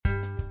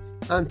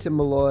I'm Tim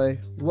Malloy.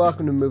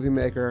 Welcome to Movie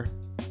Maker.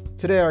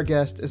 Today our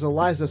guest is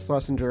Iliza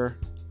Shlesinger,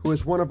 who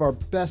is one of our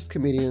best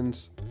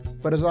comedians,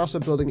 but is also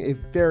building a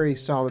very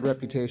solid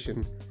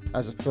reputation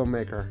as a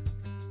filmmaker.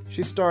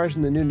 She stars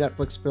in the new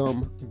Netflix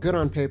film Good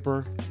on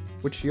Paper,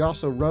 which she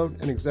also wrote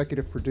and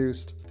executive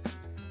produced.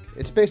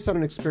 It's based on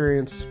an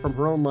experience from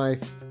her own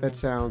life that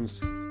sounds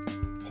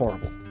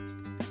horrible.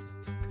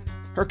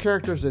 Her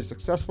character is a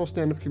successful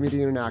stand-up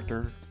comedian and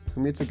actor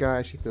who meets a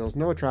guy she feels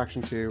no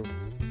attraction to,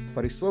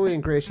 but he slowly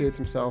ingratiates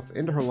himself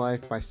into her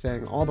life by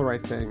saying all the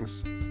right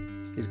things.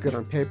 He's good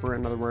on paper,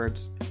 in other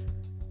words.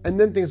 And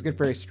then things get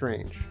very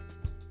strange.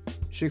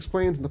 She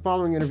explains in the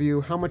following interview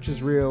how much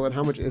is real and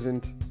how much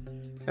isn't,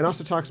 and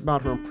also talks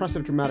about her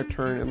impressive dramatic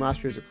turn in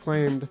last year's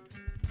acclaimed,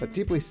 but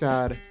deeply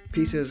sad,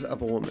 Pieces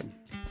of a Woman.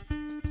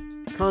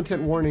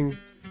 Content warning,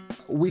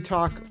 we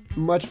talk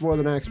much more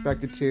than I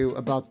expected to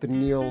about the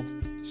Neil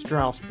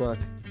Strauss book,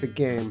 The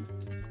Game,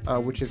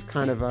 which is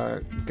kind of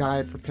a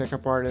guide for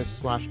pickup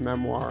artists /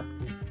 memoir.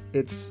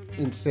 It's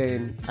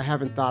insane. I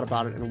haven't thought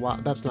about it in a while.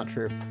 That's not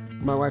true.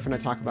 My wife and I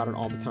talk about it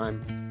all the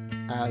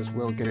time, as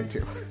we'll get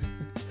into.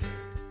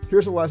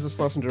 Here's Iliza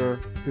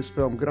Shlesinger, whose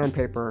film Good on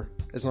Paper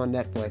is on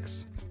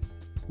Netflix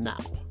now.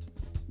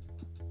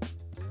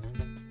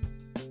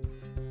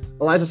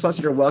 Iliza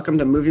Shlesinger, welcome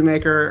to Movie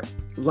Maker.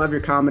 Love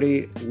your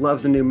comedy.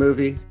 Love the new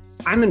movie.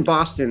 I'm in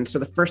Boston, so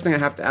the first thing I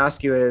have to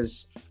ask you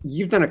is,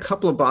 you've done a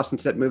couple of Boston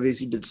set movies.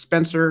 You did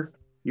Spencer.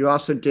 You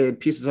also did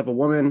Pieces of a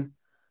Woman.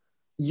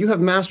 You have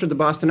mastered the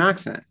Boston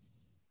accent.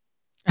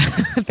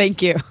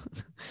 Thank you.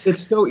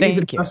 It's so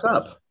easy to mess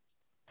up.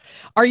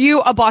 Are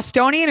you a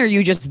Bostonian or are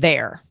you just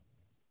there?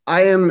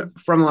 I am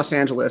from Los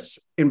Angeles,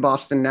 in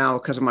Boston now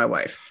because of my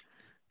wife.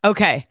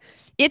 Okay.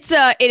 It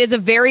is a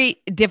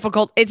very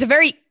difficult, it's a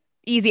very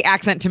easy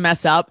accent to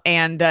mess up.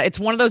 And it's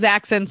one of those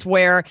accents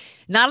where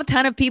not a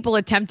ton of people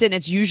attempt it and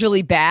it's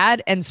usually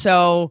bad. And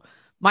so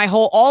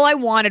all I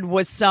wanted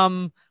was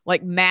some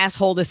like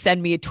masshole to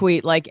send me a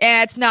tweet like,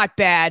 it's not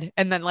bad.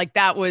 And then like,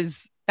 that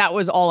was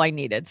all I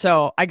needed.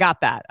 So I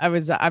got that.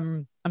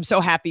 I'm so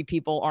happy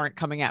people aren't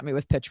coming at me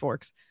with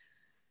pitchforks.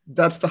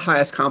 That's the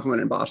highest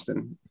compliment in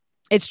Boston.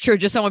 It's true.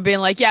 Just someone being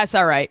like, yes,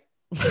 all right.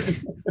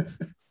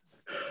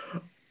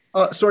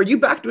 So are you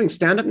back doing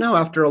stand-up now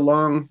after a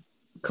long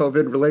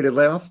COVID-related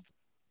layoff?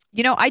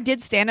 You know, I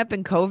did stand-up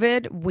in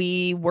COVID.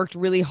 We worked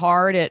really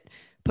hard at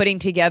putting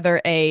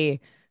together a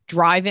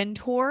drive-in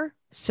tour.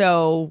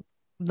 So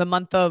the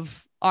month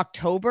of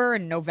October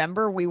and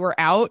November, we were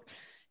out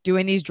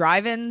doing these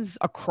drive-ins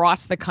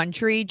across the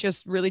country,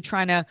 just really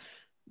trying to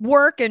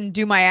work and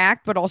do my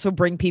act, but also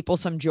bring people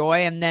some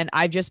joy. And then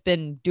I've just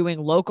been doing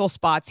local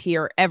spots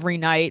here every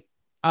night,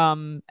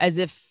 they're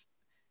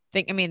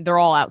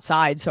all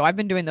outside. So I've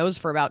been doing those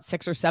for about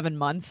 6 or 7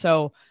 months.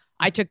 So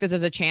I took this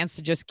as a chance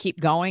to just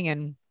keep going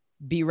and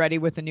be ready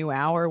with a new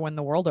hour when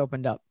the world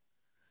opened up.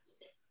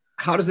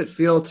 How does it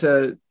feel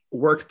to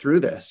work through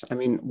this? I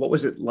mean, what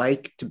was it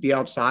like to be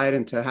outside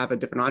and to have a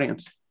different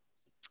audience?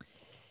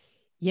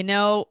 You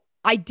know,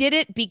 I did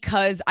it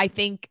because I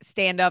think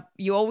stand-up,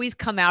 you always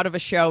come out of a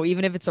show,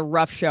 even if it's a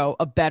rough show,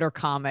 a better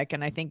comic.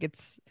 And I think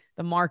it's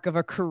the mark of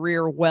a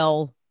career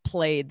well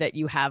played that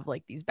you have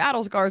like these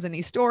battle scars and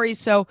these stories.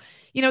 So,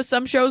 you know,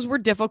 some shows were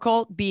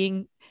difficult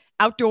being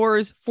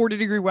outdoors,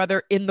 40-degree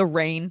weather in the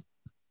rain,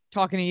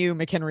 talking to you,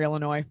 McHenry,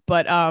 Illinois.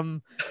 But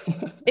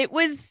it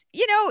was,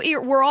 you know,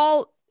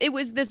 it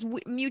was this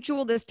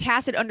mutual, this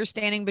tacit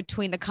understanding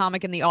between the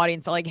comic and the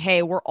audience that like,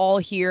 hey, we're all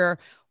here.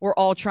 We're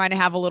all trying to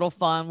have a little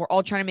fun. We're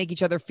all trying to make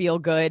each other feel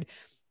good.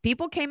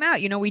 People came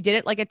out, you know, we did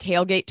it like a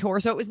tailgate tour.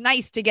 So it was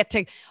nice to get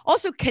to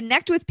also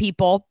connect with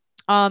people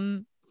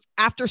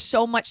after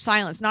so much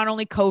silence, not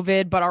only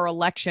COVID, but our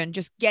election,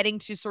 just getting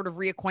to sort of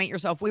reacquaint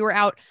yourself. We were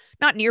out,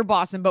 not near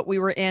Boston, but we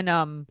were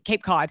in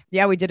Cape Cod.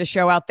 Yeah, we did a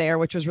show out there,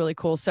 which was really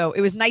cool. So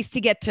it was nice to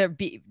get to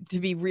be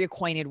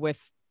reacquainted with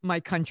my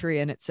country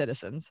and its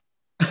citizens.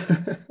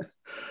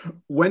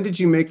 When did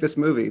you make this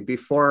movie?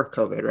 Before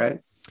COVID, right?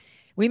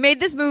 We made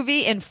this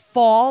movie in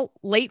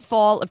late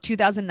fall of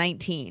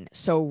 2019.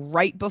 So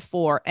right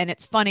before. And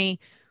it's funny,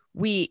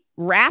 we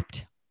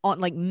wrapped on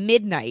like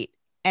midnight.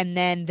 And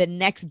then the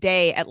next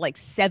day at like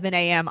 7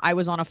 a.m., I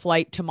was on a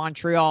flight to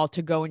Montreal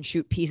to go and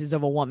shoot Pieces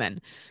of a Woman.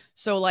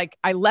 So like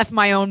I left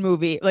my own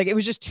movie. Like it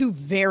was just two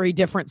very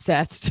different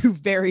sets, two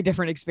very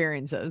different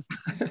experiences.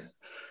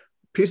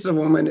 Pieces of a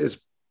Woman is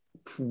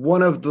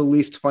one of the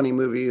least funny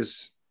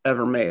movies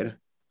ever made.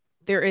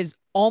 There is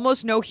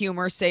almost no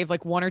humor, save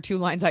like 1 or 2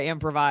 lines I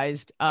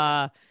improvised.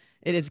 It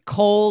is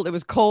cold. It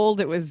was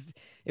cold. It was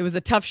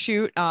a tough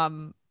shoot.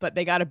 But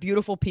they got a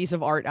beautiful piece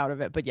of art out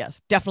of it. But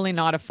yes, definitely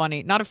not a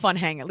fun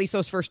hang. At least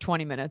those first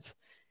 20 minutes,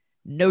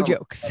 no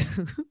jokes.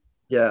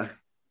 Yeah.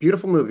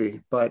 Beautiful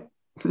movie, but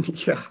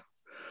yeah.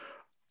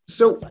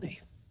 So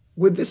funny.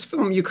 With this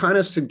film, you kind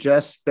of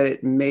suggest that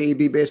it may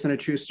be based on a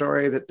true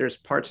story, that there's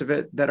parts of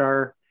it that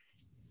are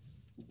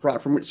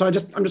brought from. So I'm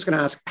just going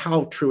to ask,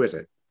 how true is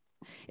it?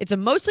 It's a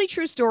mostly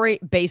true story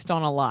based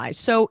on a lie.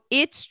 So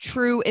it's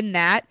true in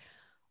that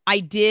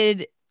I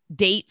did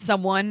date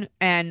someone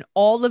and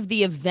all of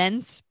the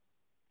events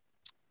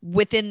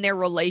within their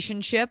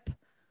relationship,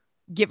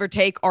 give or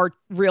take, are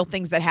real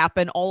things that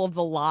happen. All of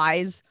the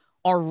lies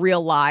are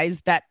real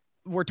lies that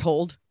were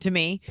told to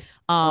me.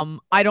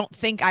 I don't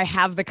think I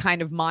have the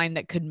kind of mind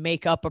that could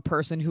make up a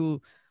person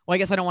who, well, I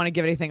guess I don't want to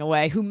give anything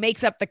away, who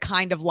makes up the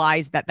kind of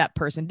lies that that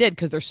person did,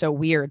 because they're so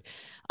weird.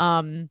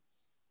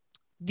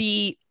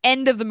 The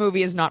end of the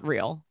movie is not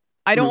real.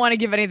 I don't want to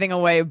give anything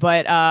away,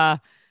 but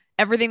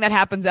everything that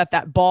happens at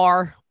that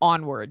bar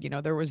onward,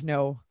 there was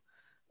no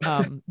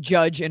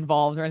judge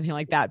involved or anything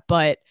like that.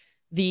 But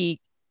the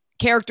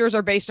characters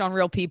are based on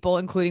real people,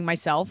 including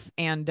myself.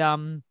 And,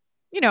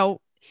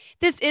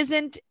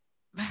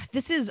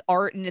 this is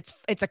art, and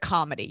it's a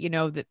comedy,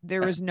 that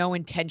there is no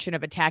intention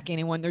of attacking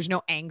anyone. There's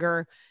no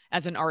anger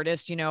as an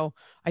artist.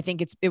 I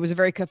think it was a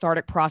very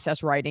cathartic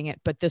process writing it,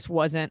 but this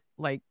wasn't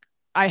like,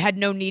 I had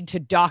no need to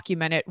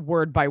document it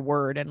word by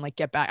word and like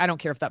get back. I don't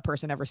care if that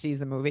person ever sees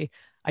the movie.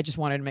 I just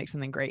wanted to make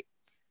something great.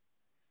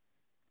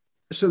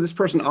 So this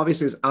person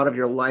obviously is out of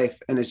your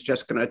life and is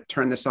just going to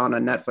turn this on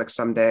Netflix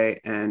someday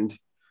and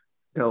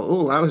go,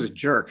 oh, I was a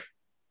jerk.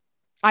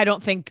 I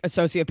don't think a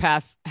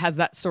sociopath has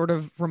that sort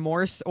of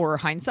remorse or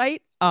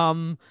hindsight.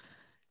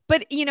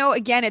 But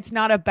again, it's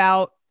not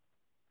about,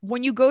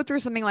 when you go through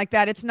something like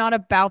that, it's not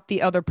about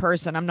the other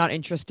person. I'm not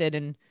interested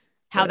in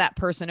how that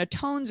person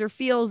atones or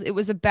feels. It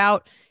was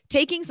about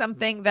taking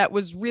something that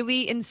was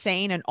really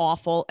insane and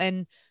awful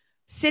and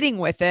sitting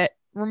with it,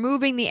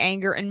 removing the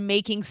anger and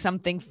making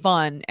something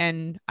fun.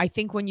 And I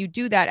think when you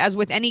do that, as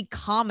with any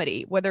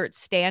comedy, whether it's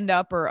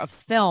stand-up or a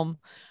film,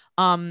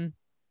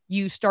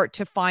 you start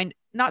to find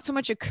not so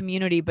much a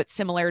community, but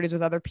similarities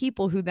with other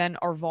people who then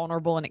are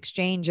vulnerable in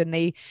exchange, and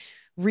they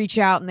reach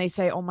out and they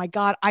say, oh my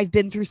God, I've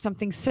been through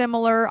something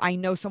similar. I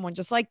know someone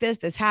just like this.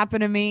 This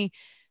happened to me.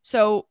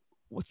 So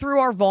through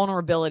our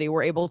vulnerability,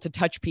 we're able to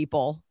touch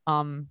people.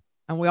 And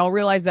we all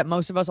realize that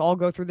most of us all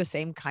go through the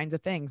same kinds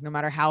of things, no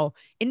matter how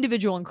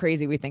individual and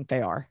crazy we think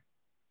they are.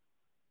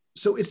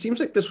 So it seems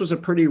like this was a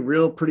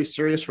pretty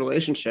serious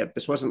relationship.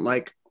 This wasn't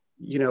like,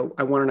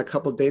 I went on a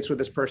couple of dates with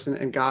this person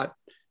and got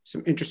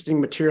some interesting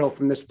material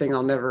from this thing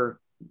I'll never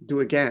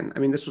do again. I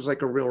mean, this was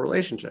like a real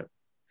relationship.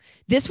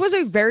 This was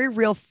a very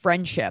real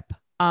friendship.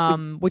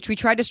 Which we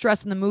tried to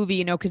stress in the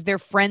movie, because they're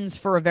friends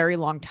for a very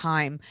long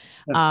time.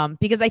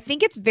 Because I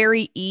think it's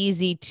very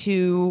easy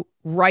to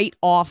write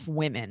off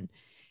women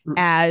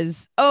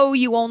as, oh,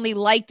 you only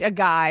liked a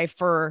guy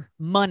for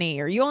money,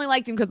 or you only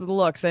liked him because of the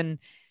looks. And,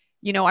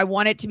 I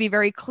want it to be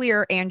very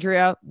clear.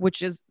 Andrea,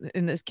 which is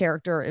in this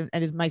character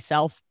and is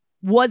myself,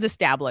 was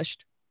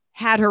established,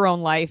 had her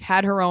own life,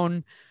 had her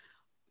own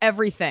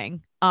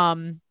everything.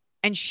 And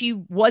she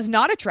was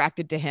not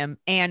attracted to him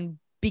and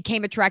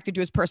became attracted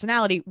to his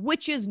personality,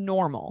 which is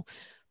normal.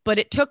 But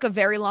it took a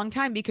very long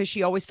time because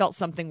she always felt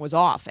something was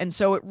off. And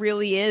so it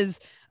really is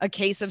a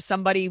case of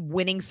somebody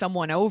winning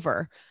someone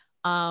over.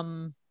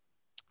 Trying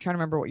to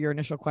remember what your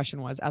initial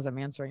question was as I'm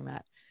answering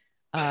that.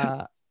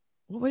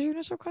 What was your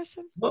initial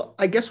question? Well,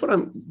 I guess what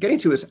I'm getting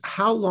to is,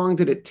 how long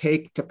did it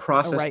take to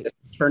process it,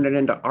 turn it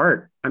into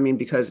art? I mean,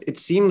 because it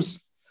seems,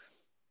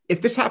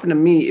 if this happened to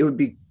me, it would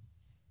be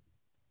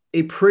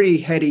a pretty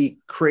heady,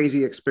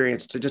 crazy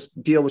experience to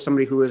just deal with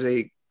somebody who is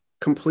a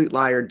complete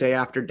liar day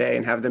after day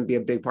and have them be a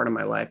big part of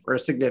my life, or a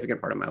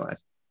significant part of my life.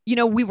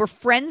 We were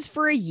friends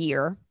for a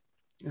year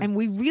and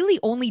we really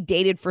only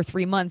dated for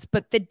 3 months,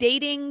 but the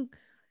dating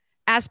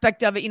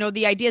aspect of it,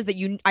 the idea is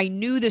that I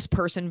knew this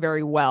person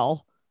very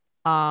well,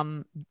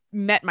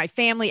 met my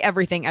family,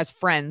 everything as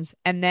friends.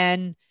 And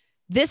then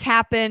this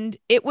happened.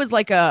 It was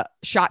like a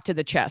shot to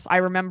the chest. I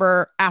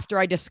remember after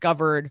I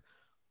discovered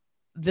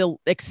the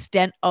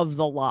extent of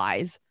the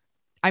lies,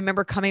 I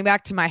remember coming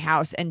back to my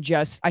house and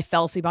I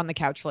fell asleep on the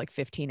couch for like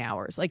 15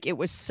 hours. Like, it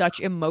was such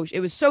emotion.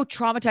 It was so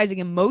traumatizing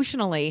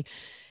emotionally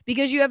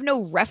because you have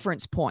no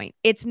reference point.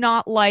 It's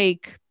not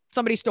like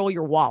somebody stole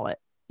your wallet.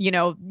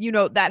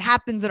 That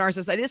happens in our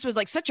society. This was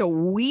like such a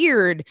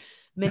weird,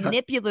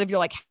 manipulative. You're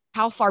like,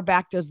 how far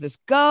back does this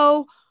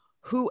go?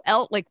 Who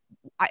else? Like,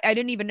 I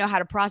didn't even know how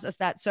to process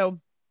that. So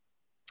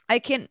I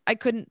couldn't,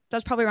 that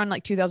was probably around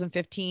like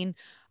 2015.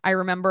 I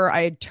remember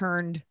I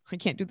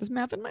can't do this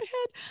math in my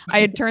head. I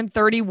had turned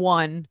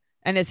 31,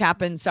 and this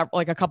happened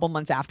like a couple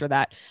months after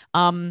that.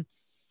 And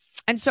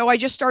so I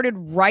just started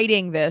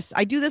writing this.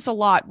 I do this a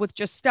lot with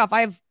just stuff.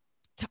 I have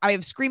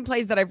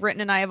screenplays that I've written,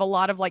 and I have a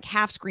lot of like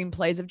half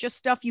screenplays of just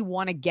stuff you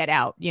want to get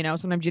out.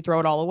 Sometimes you throw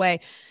it all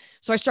away.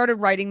 So I started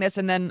writing this,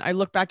 and then I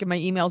look back at my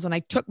emails, and I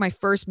took my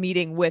first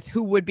meeting with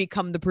who would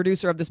become the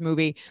producer of this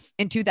movie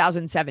in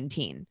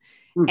 2017.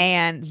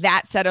 And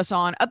that set us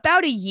on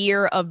about a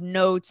year of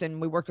notes, and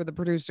we worked with a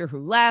producer who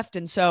left.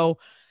 And so,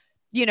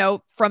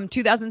 from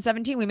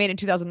 2017, we made it in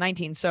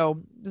 2019.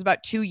 So it was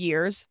about 2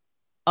 years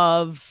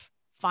of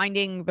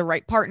finding the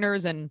right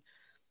partners, and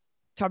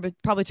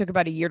probably took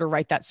about a year to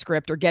write that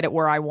script or get it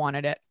where I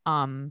wanted it.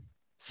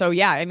 So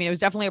yeah, I mean, it was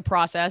definitely a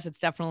process. It's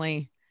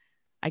definitely,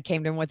 I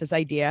came in with this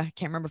idea. I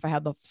can't remember if I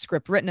had the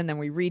script written and then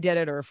we redid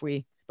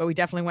it, but we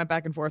definitely went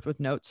back and forth with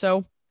notes. So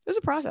it was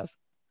a process.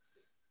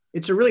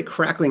 It's a really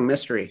crackling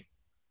mystery.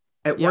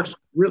 It Yeah. works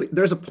really.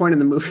 There's a point in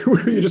the movie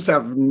where you just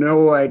have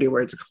no idea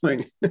where it's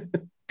going.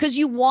 Because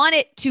you want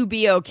it to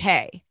be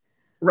okay.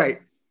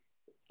 Right.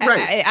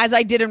 Right. As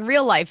I did in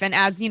real life. And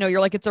as you know, you're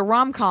like, it's a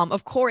rom-com,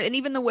 of course. And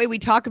even the way we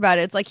talk about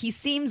it, it's like he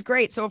seems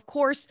great. So of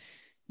course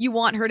you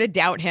want her to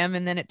doubt him.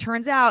 And then it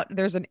turns out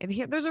there's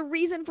a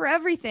reason for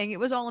everything. It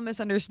was all a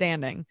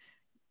misunderstanding.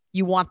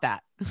 You want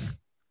that.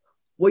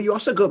 Well, you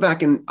also go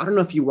back and I don't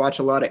know if you watch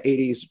a lot of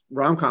 80s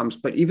rom-coms,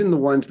 but even the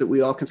ones that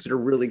we all consider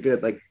really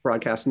good, like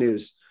Broadcast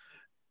News,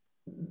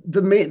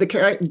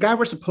 the guy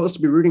we're supposed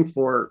to be rooting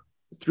for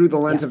through the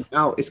lens Yes. of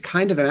now is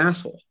kind of an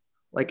asshole.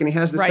 Like, and he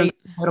has this sense Right.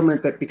 of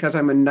entitlement that because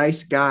I'm a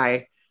nice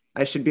guy,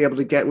 I should be able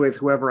to get with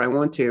whoever I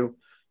want to,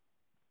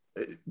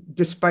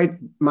 despite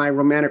my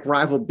romantic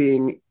rival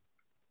being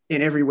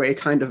in every way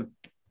kind of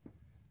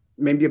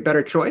maybe a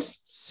better choice.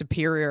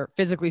 Superior,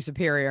 physically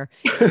superior.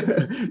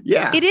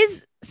 Yeah. It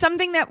is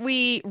something that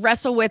we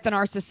wrestle with in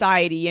our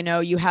society. You know,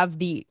 you have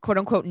the quote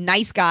unquote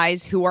nice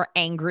guys who are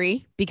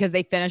angry because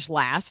they finished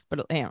last,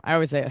 but you know, I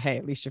always say, hey,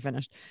 at least you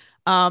finished.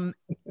 And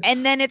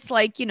then it's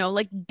like, you know,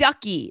 like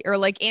Ducky or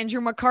like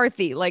Andrew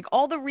McCarthy, like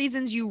all the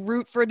reasons you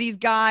root for these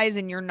guys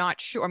and you're not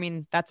sure. I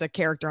mean, that's a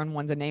character and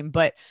one's a name,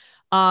 but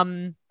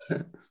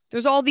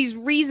there's all these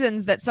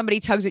reasons that somebody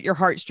tugs at your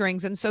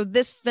heartstrings. And so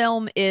this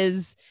film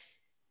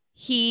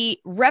he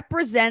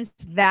represents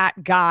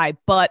that guy,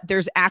 but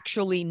there's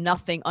actually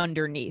nothing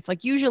underneath.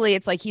 Like usually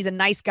it's like he's a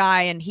nice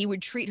guy and he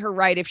would treat her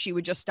right if she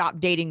would just stop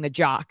dating the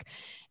jock.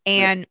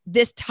 And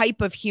this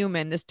type of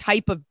human, this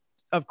type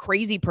of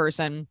crazy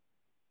person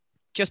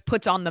just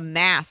puts on the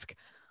mask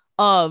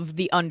of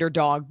the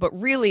underdog. But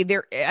really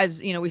there,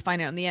 as you know, we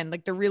find out in the end,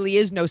 like there really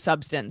is no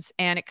substance.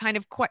 And it kind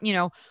of, you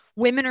know,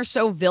 women are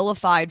so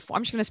vilified.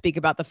 I'm just going to speak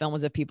about the film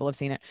as if people have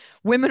seen it.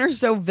 Women are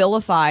so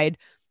vilified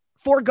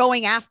for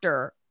going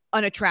after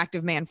an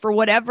attractive man for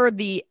whatever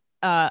the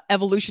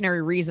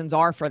evolutionary reasons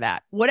are for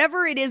that.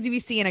 Whatever it is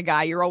you see in a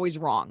guy, you're always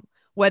wrong.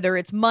 Whether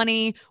it's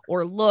money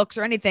or looks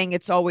or anything,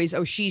 it's always,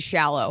 oh, she's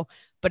shallow,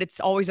 but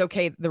it's always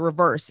okay, the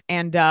reverse.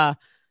 And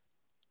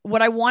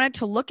what I wanted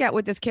to look at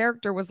with this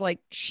character was like,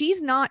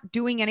 she's not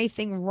doing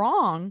anything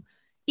wrong,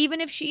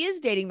 even if she is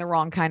dating the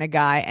wrong kind of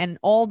guy. And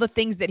all the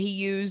things that he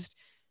used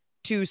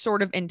to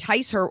sort of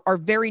entice her are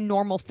very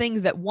normal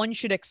things that one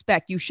should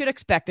expect. You should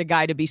expect a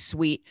guy to be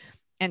sweet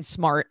and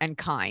smart and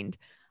kind.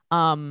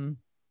 And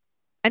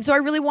so I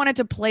really wanted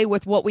to play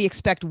with what we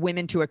expect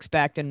women to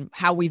expect and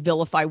how we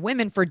vilify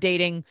women for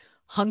dating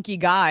hunky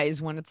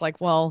guys when it's like,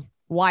 well,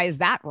 why is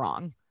that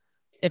wrong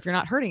if you're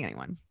not hurting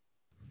anyone?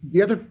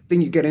 The other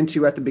thing you get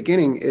into at the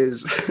beginning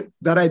is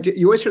that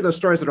you always hear those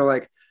stories that are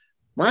like,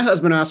 my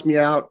husband asked me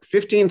out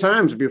 15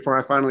 times before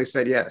I finally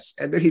said yes.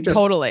 And then he just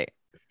totally.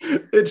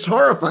 It's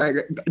horrifying.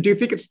 Do you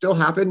think it still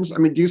happens? I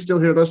mean, do you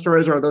still hear those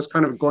stories or are those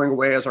kind of going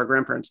away as our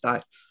grandparents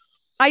die?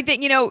 I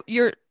think, you know,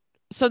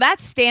 so that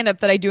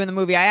stand-up that I do in the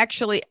movie,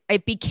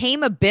 it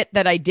became a bit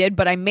that I did,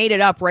 but I made it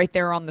up right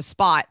there on the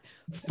spot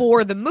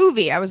for the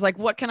movie. I was like,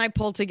 what can I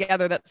pull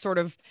together that sort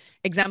of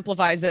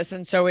exemplifies this?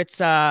 And so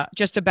it's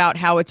just about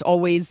how it's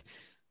always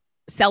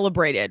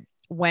celebrated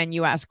when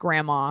you ask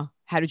grandma,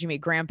 how did you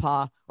meet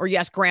grandpa? Or you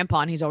ask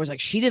grandpa and he's always like,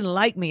 she didn't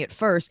like me at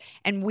first.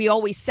 And we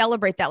always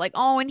celebrate that, like,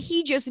 oh, and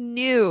he just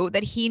knew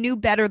that he knew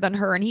better than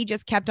her and he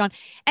just kept on.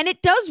 And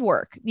it does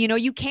work. You know,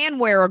 you can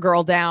wear a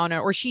girl down,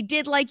 or she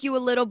did like you a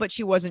little, but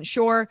she wasn't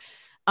sure.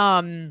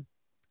 And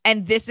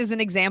this is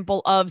an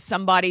example of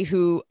somebody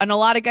who, and a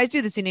lot of guys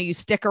do this, you know, you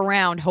stick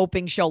around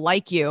hoping she'll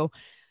like you,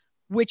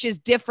 which is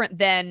different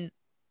than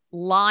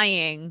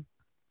lying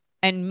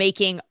and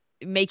making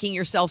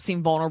yourself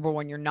seem vulnerable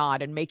when you're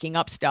not, and making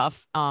up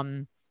stuff.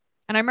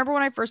 And I remember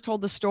when I first told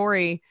the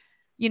story,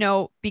 you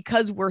know,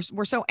 because we're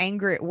so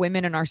angry at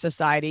women in our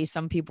society,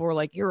 some people were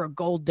like, you're a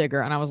gold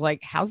digger. And I was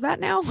like, how's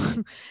that now?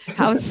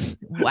 how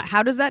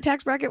does that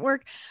tax bracket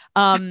work?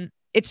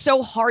 It's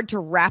so hard to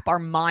wrap our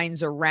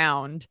minds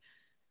around.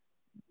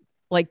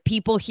 Like,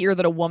 people hear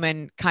that a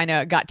woman kind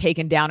of got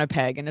taken down a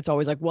peg and it's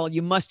always like, well,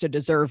 you must have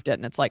deserved it.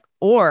 And it's like,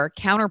 or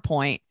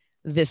counterpoint,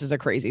 this is a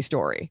crazy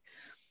story.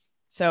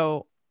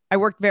 So I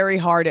worked very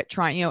hard at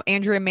trying, you know,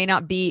 Andrea may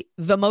not be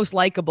the most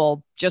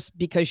likable just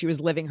because she was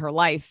living her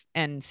life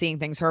and seeing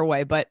things her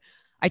way. But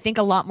I think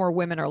a lot more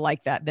women are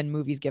like that than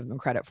movies give them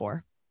credit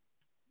for.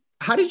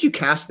 How did you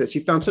cast this? You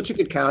found such a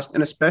good cast,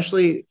 and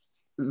especially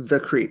the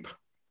creep.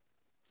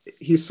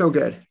 He's so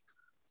good.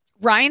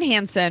 Ryan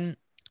Hansen,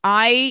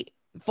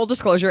 full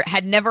disclosure,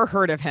 had never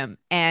heard of him.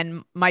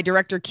 And my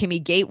director,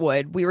 Kimmy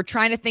Gatewood, we were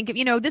trying to think of,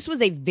 you know, this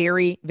was a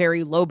very,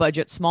 very low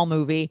budget, small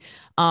movie.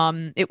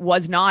 It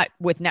was not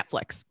with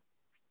Netflix.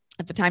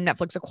 At the time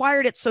Netflix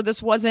acquired it. So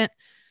this wasn't,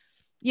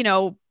 you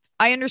know,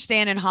 I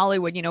understand in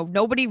Hollywood, you know,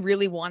 nobody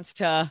really wants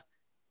to,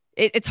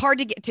 it's hard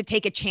to get to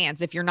take a chance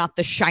if you're not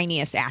the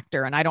shiniest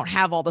actor. And I don't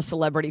have all the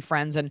celebrity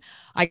friends. And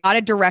I got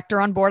a director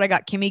on board. I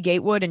got Kimmy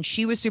Gatewood, and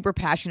she was super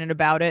passionate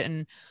about it.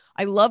 And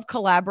I love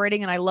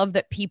collaborating, and I love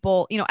that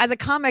people, you know, as a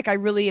comic, I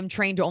really am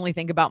trained to only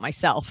think about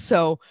myself.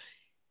 So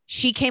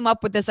she came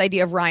up with this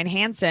idea of Ryan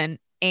Hansen.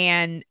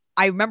 And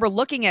I remember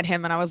looking at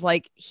him and I was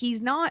like,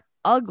 he's not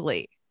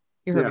ugly.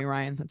 You heard me,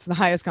 Ryan. That's the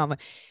highest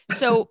compliment.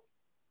 So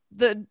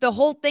the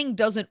whole thing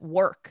doesn't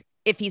work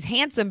if he's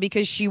handsome,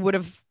 because she would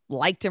have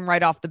liked him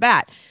right off the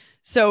bat.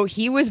 So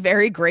he was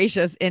very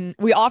gracious, and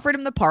we offered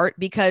him the part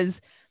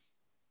because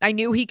I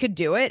knew he could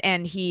do it.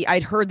 And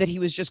I'd heard that he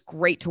was just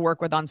great to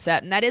work with on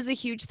set. And that is a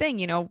huge thing,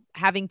 you know,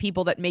 having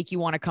people that make you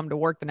want to come to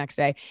work the next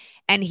day.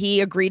 And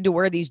he agreed to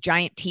wear these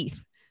giant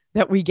teeth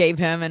that we gave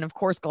him. And of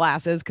course,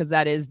 glasses, because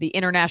that is the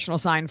international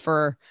sign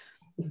for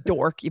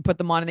dork. You put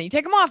them on and then you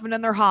take them off and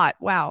then they're hot.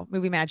 Wow.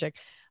 Movie magic.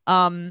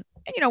 And,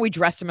 you know, we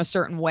dressed him a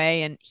certain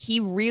way, and he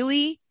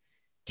really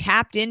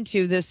tapped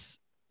into this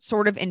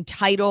sort of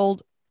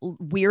entitled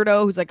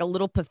weirdo who's like a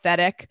little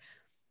pathetic.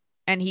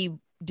 And he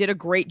did a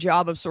great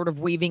job of sort of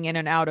weaving in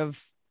and out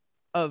of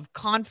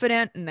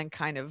confident, and then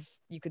kind of,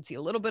 you could see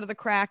a little bit of the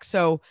crack.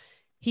 So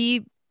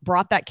he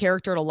brought that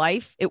character to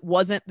life. It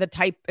wasn't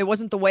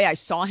the way I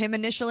saw him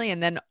initially.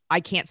 And then I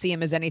can't see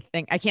him as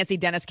anything. I can't see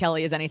Dennis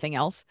Kelly as anything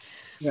else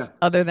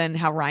other than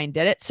how Ryan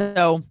did it.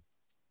 So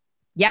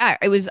yeah,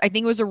 I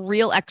think it was a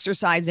real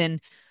exercise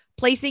in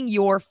placing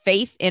your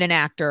faith in an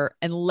actor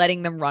and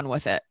letting them run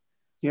with it.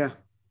 Yeah.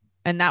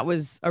 And that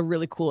was a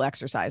really cool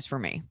exercise for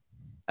me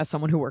as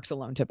someone who works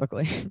alone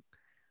typically.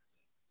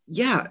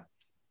 Yeah.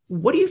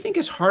 What do you think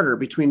is harder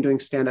between doing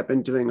stand-up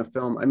and doing a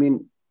film? I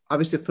mean,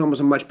 obviously the film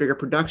was a much bigger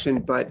production,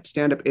 but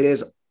stand-up, it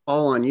is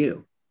all on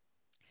you.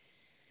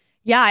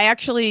 Yeah,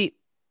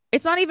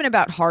 it's not even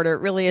about harder.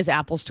 It really is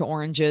apples to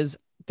oranges.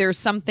 There's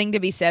something to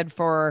be said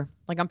for,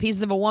 like, on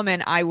Pieces of a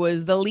Woman, I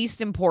was the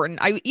least important.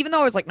 Even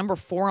though I was like number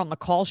 4 on the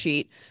call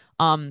sheet,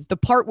 the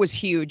part was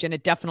huge, and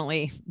it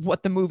definitely,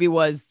 what the movie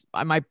was,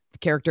 my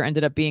character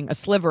ended up being a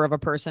sliver of a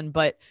person,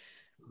 but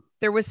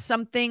there was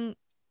something,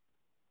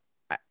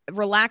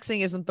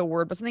 relaxing isn't the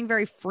word, but something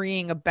very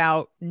freeing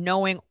about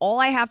knowing all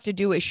I have to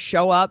do is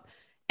show up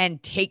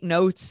and take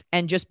notes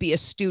and just be a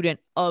student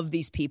of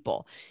these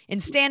people. In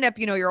stand-up,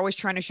 you know, you're always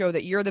trying to show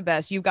that you're the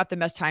best. You've got the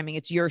best timing.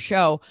 It's your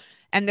show.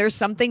 And there's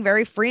something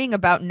very freeing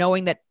about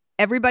knowing that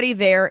everybody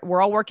there,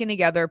 we're all working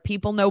together.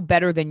 People know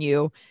better than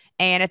you.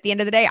 And at the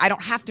end of the day, I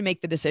don't have to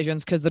make the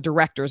decisions because the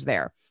director's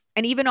there.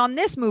 And even on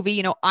this movie,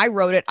 you know, I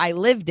wrote it, I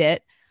lived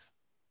it.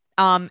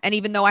 And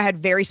even though I had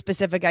very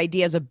specific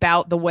ideas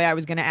about the way I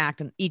was going to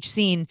act in each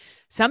scene,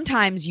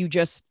 sometimes you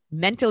just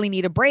mentally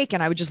need a break.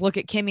 And I would just look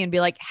at Kimmy and be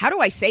like, how do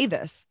I say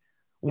this?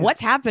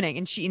 What's happening?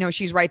 And she, you know,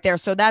 she's right there.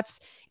 So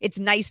it's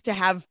nice to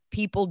have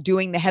people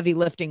doing the heavy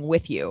lifting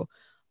with you.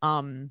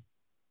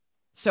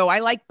 So I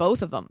like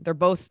both of them. They're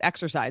both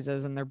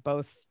exercises, and they're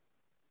both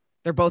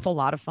a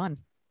lot of fun.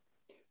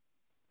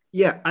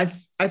 Yeah.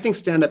 I think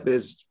stand-up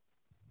is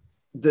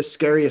the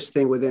scariest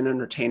thing within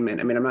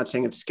entertainment. I mean, I'm not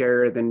saying it's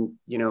scarier than,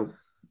 you know,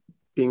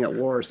 being at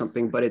war or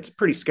something, but it's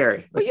pretty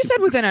scary. Well, you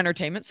said within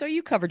entertainment, so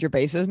you covered your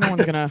bases. No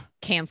one's going to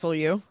cancel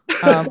you.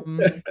 A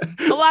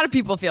lot of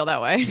people feel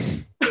that way.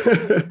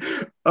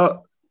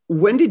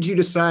 When did you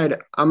decide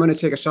I'm going to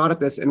take a shot at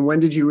this? And when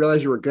did you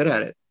realize you were good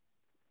at it?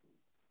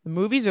 The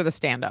movies or the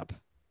stand-up?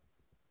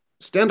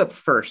 Stand-up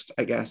first,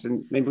 I guess.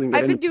 And maybe we can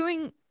get I've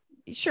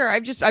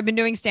been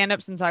doing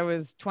stand-up since I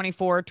was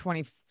 24,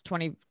 20,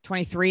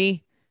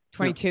 23,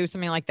 22,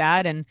 something like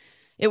that. And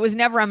it was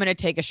never, I'm going to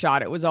take a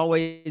shot. It was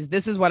always,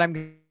 this is what I'm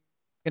going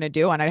to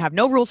do. And I have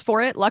no rules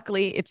for it.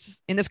 Luckily,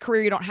 it's in this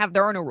career,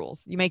 there are no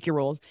rules. You make your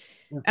rules.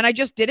 Yeah. And I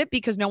just did it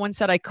because no one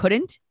said I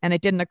couldn't. And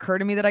it didn't occur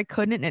to me that I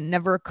couldn't. And it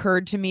never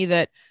occurred to me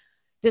that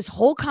this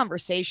whole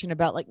conversation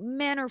about like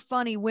men are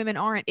funny, women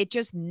aren't, it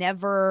just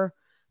never,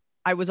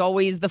 I was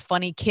always the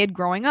funny kid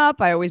growing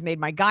up. I always made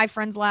my guy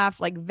friends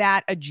laugh. Like,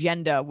 that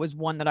agenda was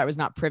one that I was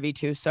not privy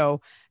to. So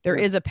there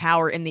is a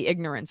power in the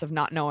ignorance of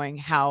not knowing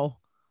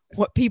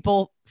what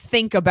people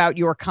think about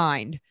your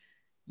kind.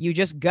 You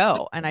just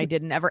go. And I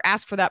didn't ever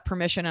ask for that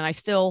permission, and I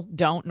still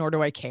don't, nor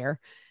do I care.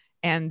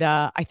 And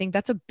I think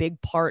that's a big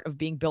part of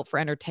being built for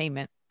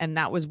entertainment. And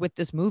that was with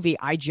this movie.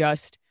 I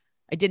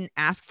didn't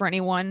ask for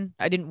anyone.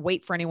 I didn't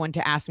wait for anyone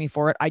to ask me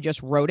for it. I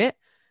just wrote it,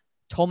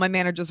 told my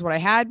managers what I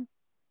had.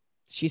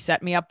 She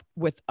set me up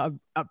with a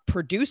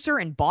producer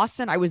in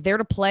Boston. I was there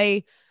to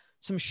play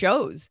some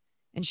shows.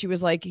 And she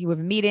was like, you have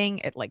a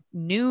meeting at like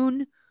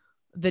noon,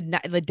 the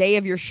day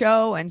of your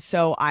show. And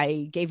so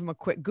I gave him a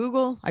quick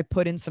Google. I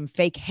put in some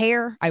fake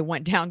hair. I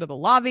went down to the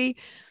lobby.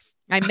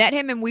 I met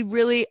him, and we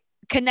really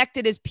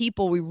connected as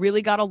people. We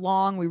really got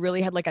along. We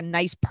really had like a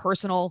nice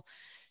personal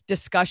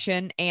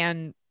discussion.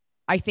 And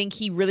I think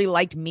he really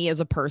liked me as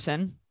a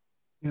person.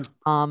 Yeah.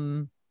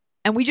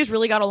 And we just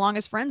really got along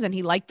as friends, and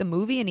he liked the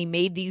movie, and he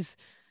made these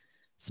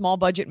small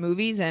budget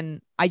movies.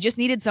 And I just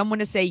needed someone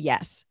to say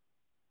yes.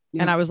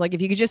 Yeah. And I was like,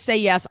 if you could just say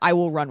yes, I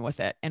will run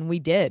with it. And we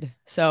did.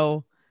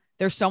 So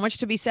there's so much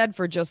to be said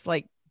for just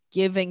like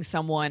giving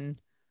someone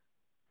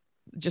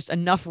just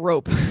enough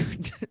rope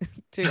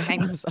to hang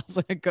themselves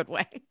in a good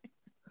way.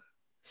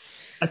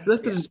 I feel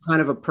like this is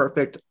kind of a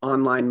perfect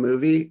online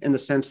movie in the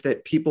sense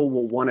that people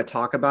will want to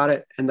talk about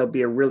it, and there'll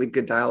be a really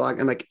good dialogue.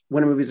 And like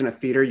when a movie's in a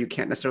theater, you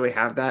can't necessarily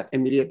have that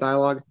immediate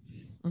dialogue.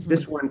 Mm-hmm.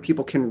 This one,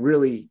 people can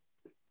really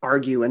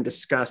argue and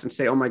discuss and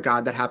say, oh my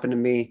God, that happened to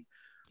me.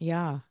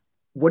 Yeah.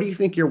 what do you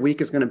think your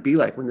week is going to be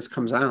like when this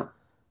comes out?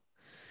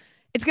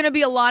 It's going to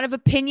be a lot of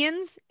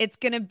opinions. It's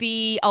going to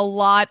be a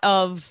lot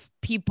of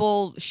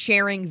people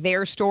sharing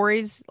their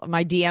stories.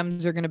 My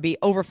DMs are going to be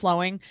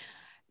overflowing.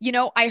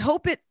 I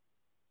hope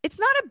it's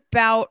not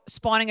about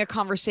spawning a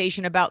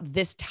conversation about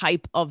this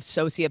type of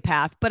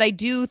sociopath, but I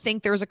do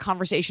think there's a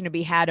conversation to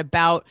be had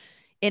about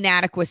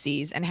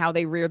inadequacies and how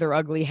they rear their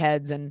ugly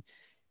heads. And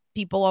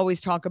people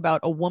always talk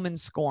about a woman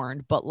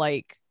scorned, but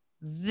like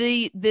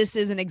this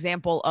is an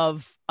example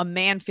of a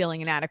man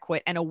feeling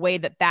inadequate and a way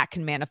that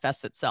can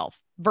manifest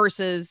itself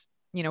versus,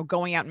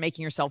 going out and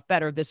making yourself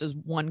better. This is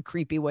one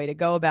creepy way to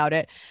go about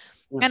it.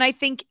 Yeah. And I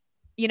think,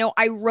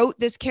 I wrote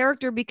this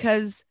character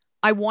because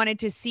I wanted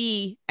to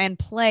see and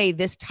play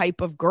this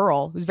type of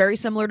girl who's very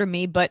similar to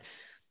me, but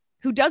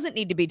who doesn't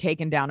need to be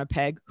taken down a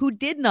peg, who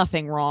did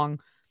nothing wrong,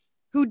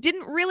 who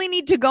didn't really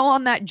need to go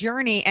on that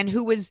journey, and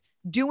who was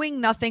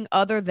doing nothing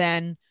other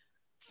than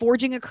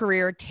forging a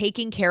career,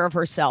 taking care of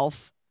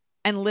herself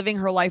and living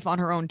her life on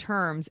her own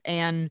terms.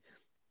 And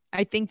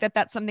I think that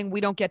that's something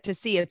we don't get to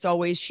see. It's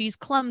always, she's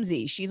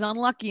clumsy, she's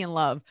unlucky in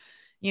love.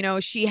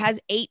 She has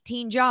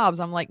 18 jobs.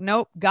 I'm like,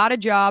 nope, got a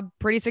job,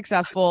 pretty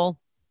successful,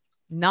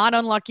 not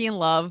unlucky in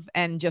love,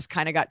 and just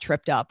kind of got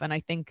tripped up. And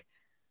I think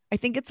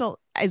it's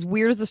as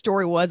weird as the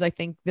story was, I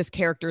think this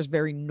character is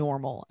very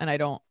normal, and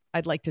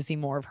I'd like to see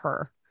more of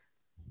her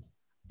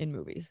in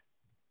movies.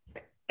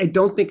 I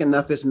don't think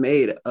enough is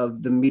made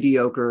of the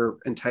mediocre,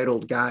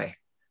 entitled guy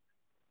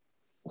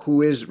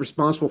who is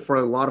responsible for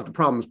a lot of the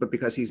problems, but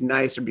because he's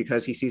nice or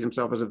because he sees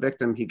himself as a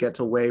victim, he gets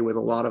away with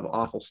a lot of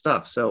awful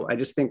stuff. So I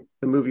just think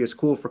the movie is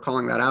cool for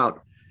calling that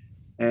out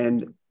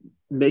and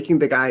making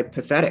the guy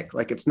pathetic.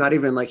 Like, it's not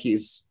even like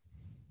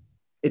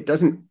it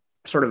doesn't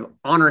sort of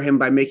honor him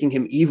by making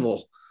him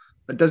evil.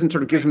 It doesn't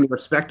sort of give him the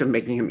respect of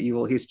making him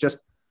evil. He's just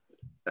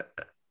a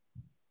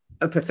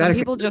pathetic. Some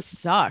people just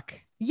suck.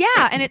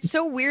 Yeah. And it's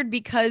so weird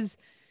because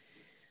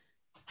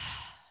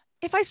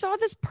if I saw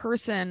this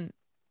person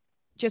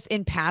just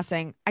in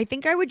passing, I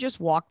think I would just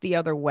walk the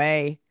other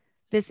way.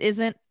 This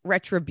isn't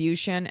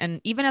retribution. And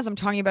even as I'm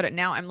talking about it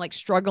now, I'm like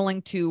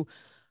struggling to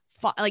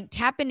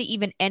tap into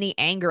even any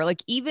anger,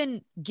 like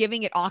even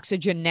giving it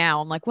oxygen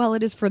now. I'm like, well,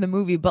 it is for the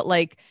movie, but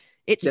like,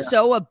 it's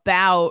so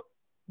about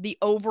the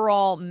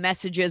overall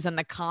messages and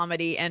the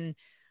comedy. And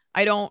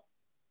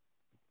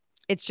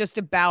it's just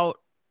about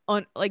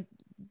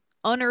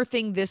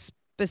unearthing this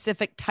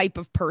specific type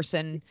of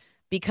person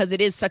because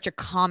it is such a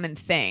common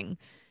thing.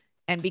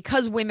 And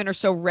because women are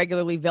so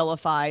regularly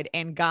vilified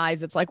and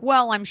guys, it's like,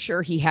 well, I'm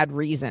sure he had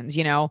reasons,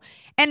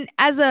 and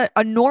as a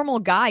normal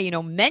guy,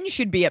 men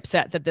should be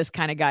upset that this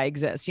kind of guy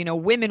exists.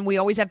 Women, we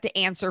always have to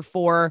answer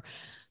for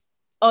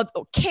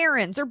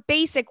Karens or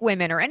basic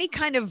women or any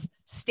kind of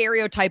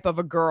stereotype of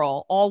a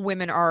girl. All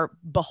women are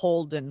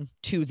beholden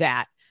to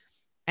that.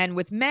 And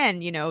with men,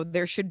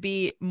 there should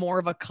be more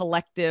of a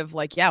collective,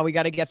 like, yeah, we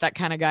got to get that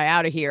kind of guy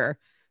out of here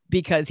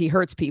because he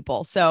hurts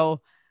people.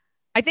 So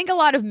I think a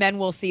lot of men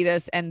will see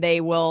this and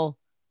they will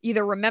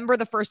either remember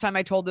the first time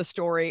I told this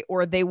story,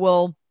 or they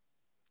will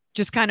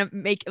just kind of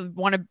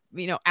want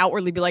to,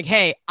 outwardly be like,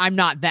 hey, I'm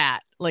not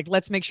that. Like,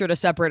 let's make sure to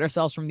separate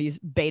ourselves from these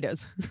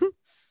betas.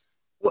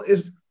 Well,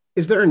 is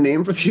there a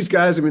name for these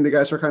guys? I mean, the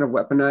guys are kind of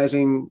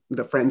weaponizing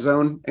the friend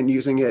zone and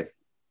using it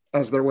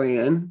as their way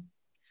in.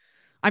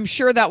 I'm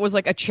sure that was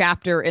like a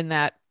chapter in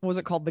that. What was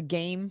it called? The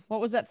Game?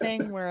 What was that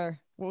thing what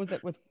was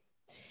it with,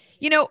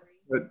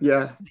 But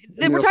yeah,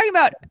 we're talking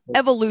about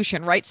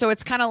evolution, right? So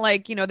it's kind of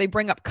like, they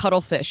bring up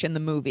cuttlefish in the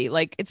movie.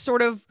 Like, it's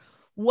sort of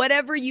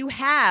whatever you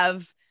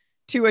have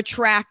to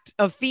attract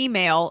a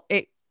female,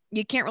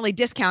 you can't really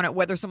discount it,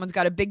 whether someone's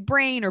got a big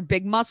brain or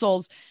big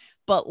muscles.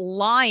 But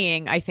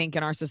lying, I think,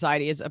 in our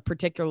society is a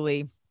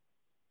particularly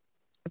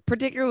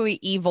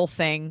evil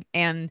thing.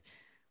 And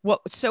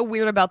what's so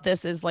weird about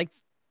this is, like,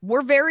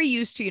 we're very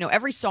used to,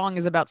 every song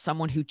is about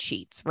someone who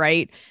cheats,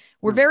 right?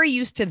 We're very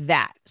used to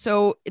that.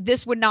 So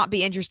this would not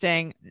be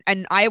interesting.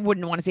 And I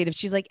wouldn't want to see it if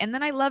she's like, and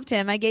then I loved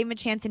him, I gave him a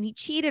chance and he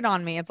cheated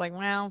on me. It's like,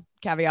 well,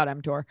 caveat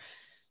emptor.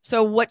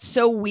 So what's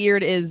so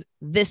weird is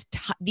these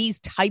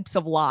types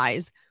of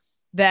lies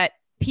that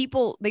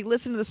people, they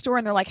listen to the story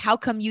and they're like, how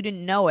come you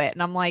didn't know it?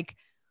 And I'm like,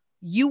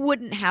 you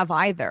wouldn't have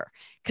either.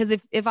 Because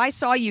if I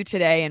saw you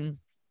today and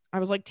I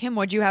was like, Tim,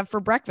 what'd you have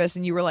for breakfast?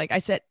 And you were like, I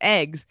said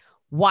eggs.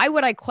 Why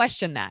would I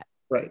question that?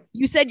 Right.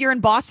 You said you're in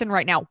Boston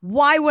right now.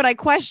 Why would I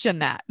question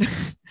that?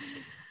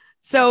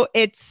 So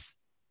it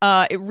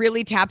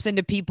really taps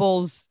into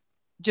people's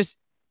just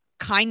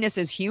kindness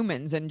as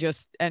humans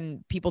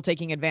and people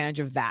taking advantage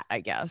of that,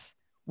 I guess,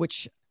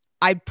 which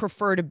I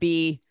prefer to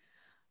be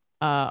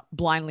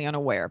blindly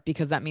unaware,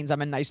 because that means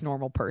I'm a nice,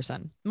 normal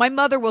person. My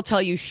mother will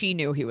tell you she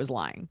knew he was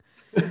lying.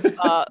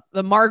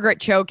 The Margaret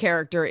Cho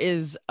character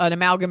is an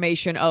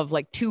amalgamation of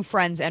like two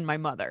friends and my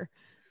mother.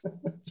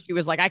 She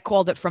was like, I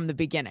called it from the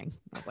beginning.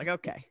 I was like,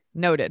 okay,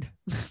 noted.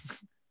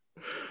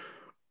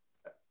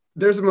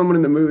 There's a moment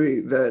in the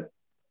movie that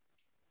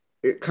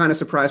it kind of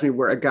surprised me,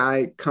 where a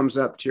guy comes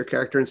up to your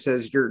character and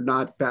says, you're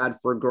not bad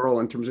for a girl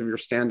in terms of your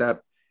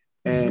stand-up.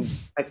 And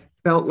I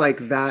felt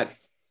like that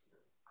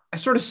I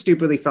sort of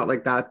stupidly felt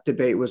like that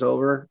debate was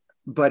over,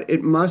 but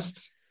it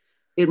must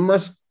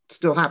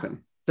still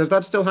happen. Does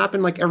that still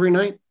happen like every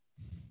night?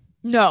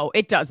 No,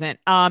 it doesn't.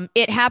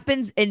 It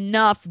happens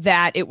enough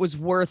that it was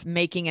worth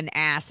making an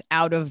ass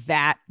out of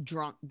that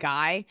drunk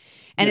guy.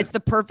 And Yeah. it's the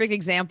perfect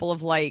example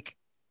of like,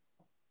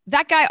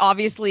 that guy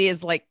obviously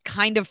is like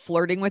kind of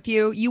flirting with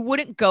you. You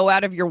wouldn't go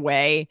out of your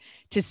way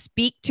to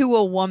speak to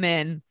a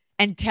woman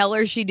and tell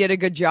her she did a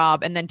good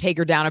job and then take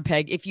her down a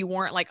peg if you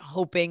weren't like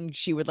hoping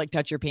she would like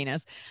touch your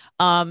penis.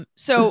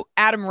 So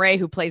Adam Ray,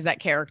 who plays that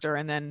character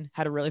and then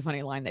had a really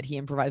funny line that he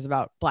improvised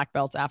about black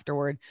belts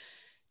afterward,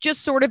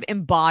 just sort of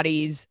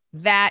embodies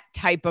that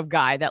type of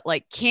guy that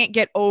like can't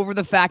get over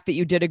the fact that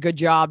you did a good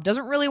job,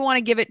 doesn't really want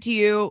to give it to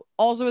you,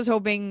 also is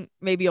hoping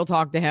maybe you'll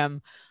talk to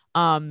him.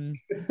 And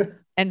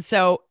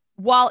so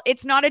while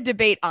it's not a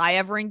debate I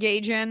ever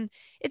engage in,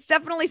 it's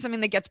definitely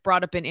something that gets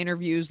brought up in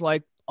interviews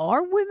like,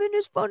 are women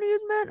as funny as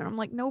men? And I'm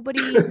like,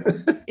 nobody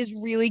is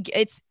really,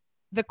 it's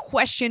the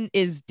question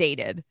is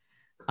dated.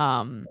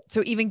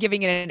 So even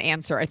giving it an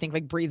answer, I think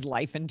like breathes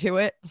life into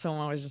it. So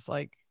I was just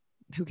like,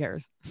 who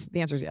cares?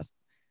 The answer is yes.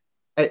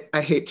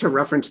 I hate to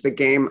reference the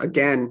game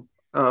again,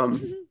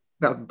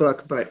 that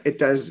book, but it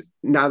does,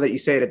 now that you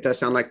say it, it does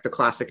sound like the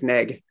classic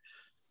neg,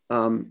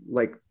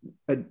 like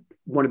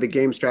one of the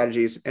game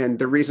strategies. And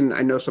the reason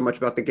I know so much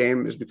about the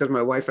game is because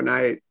my wife and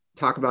I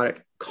talk about it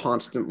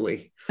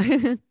constantly.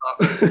 And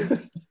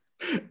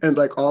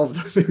like all of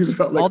the things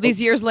about like all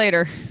these years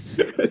later,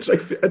 it's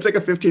like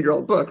a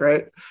 15-year-old book,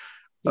 right?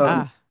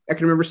 Yeah. I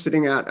can remember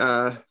sitting at,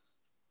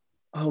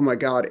 oh my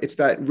God, it's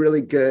that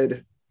really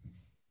good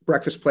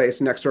breakfast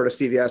place next door to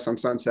CVS on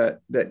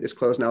Sunset that is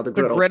closed now. The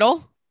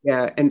Griddle.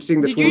 Yeah. And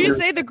seeing this. Did you just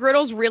say the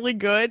Griddle's really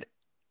good?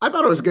 I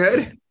thought it was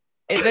good.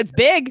 That's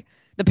big.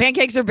 The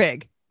pancakes are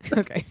big.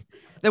 Okay.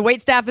 The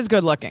wait staff is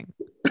good looking.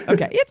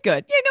 Okay. It's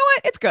good. You know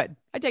what? It's good.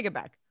 I take it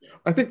back.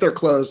 I think they're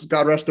closed.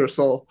 God rest their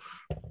soul.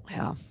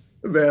 Yeah.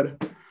 Man.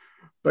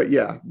 But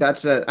yeah,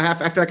 that's I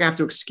feel like I have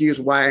to excuse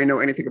why I know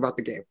anything about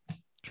the game.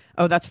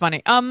 Oh, that's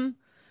funny.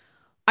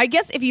 I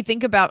guess if you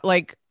think about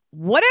like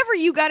whatever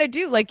you got to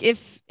do, like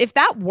if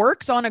that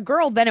works on a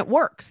girl, then it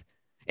works.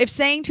 If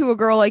saying to a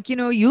girl, like, you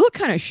know, you look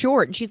kind of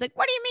short, and she's like,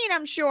 what do you mean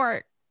I'm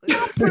short?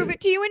 I'll prove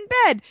it to you in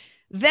bed.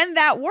 Then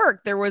that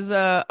worked. There was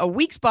a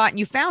weak spot and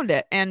you found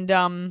it.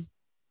 And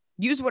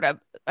use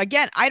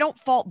again, I don't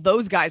fault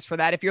those guys for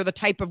that. If you're the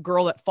type of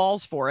girl that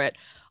falls for it.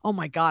 Oh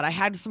my God. I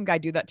had some guy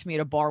do that to me at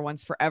a bar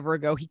once forever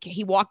ago.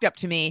 He walked up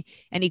to me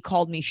and he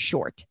called me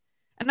short.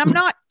 And I'm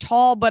not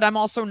tall, but I'm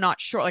also not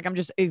short. Like I'm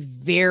just a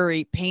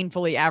very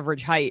painfully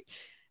average height.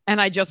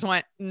 And I just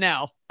went,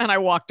 no. And I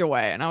walked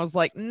away and I was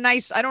like,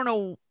 nice. I don't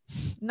know.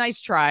 Nice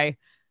try.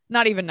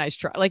 Not even nice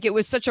try. Like it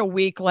was such a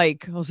weak,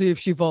 like, I'll see if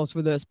she falls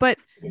for this, but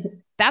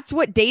that's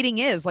what dating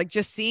is, like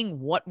just seeing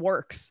what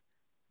works.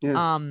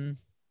 Yeah. And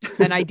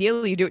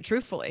ideally you do it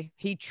truthfully.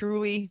 He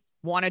truly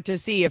wanted to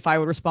see if I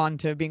would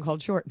respond to being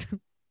called short.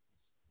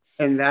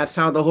 And that's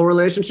how the whole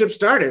relationship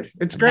started.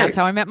 It's great. That's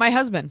how I met my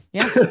husband.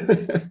 Yeah.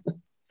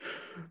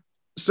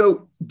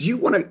 So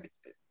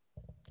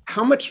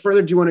how much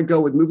further do you want to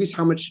go with movies?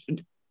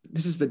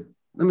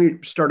 Let me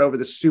start over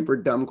this super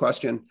dumb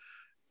question.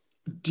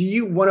 Do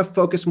you want to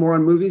focus more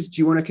on movies?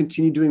 Do you want to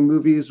continue doing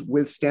movies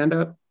with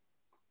stand-up?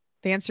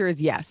 The answer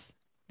is yes.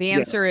 The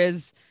answer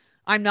is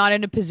I'm not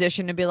in a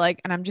position to be like,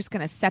 and I'm just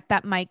going to set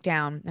that mic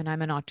down and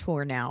I'm an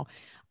auteur now.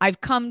 I've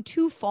come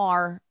too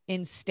far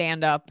in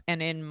stand-up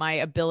and in my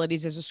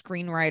abilities as a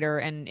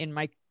screenwriter and in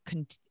my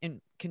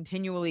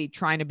continually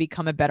trying to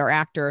become a better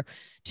actor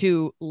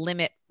to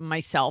limit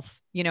myself.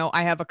 You know,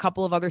 I have a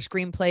couple of other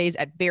screenplays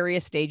at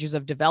various stages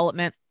of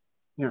development,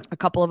 a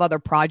couple of other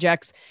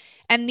projects.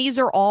 And these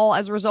are all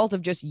as a result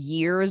of just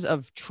years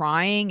of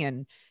trying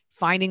and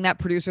finding that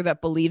producer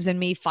that believes in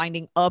me,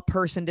 finding a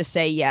person to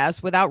say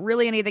yes without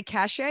really any of the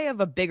cachet of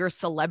a bigger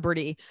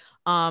celebrity.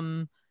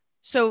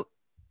 So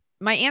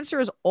my answer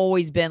has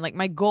always been like,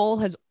 my goal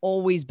has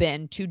always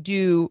been to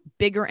do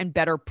bigger and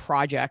better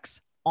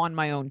projects on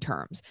my own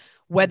terms,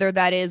 whether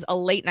that is a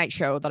late night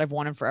show that I've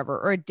wanted forever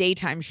or a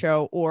daytime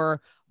show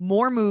or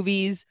more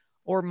movies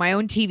or my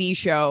own TV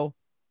show.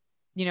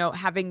 You know,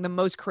 having the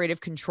most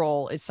creative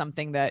control is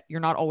something that you're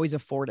not always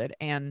afforded.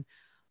 And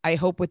I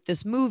hope with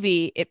this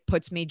movie, it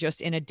puts me just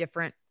in a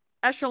different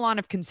echelon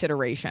of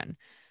consideration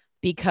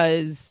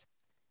because,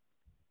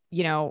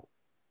 you know,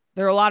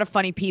 there are a lot of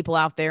funny people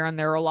out there and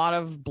there are a lot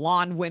of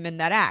blonde women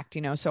that act,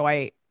 you know,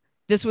 so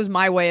this was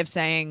my way of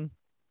saying,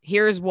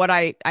 here's what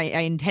I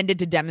intended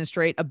to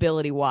demonstrate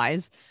ability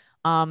wise.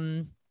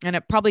 And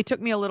it probably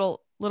took me a little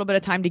bit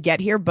of time to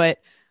get here, but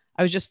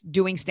I was just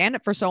doing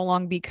stand-up for so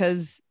long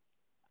because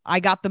I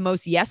got the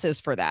most yeses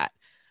for that.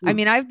 I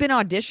mean, I've been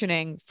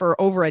auditioning for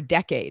over a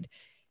decade.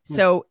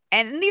 So,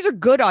 and these are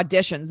good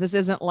auditions. This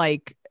isn't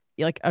like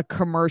a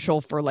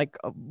commercial for like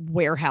a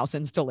warehouse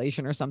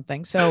installation or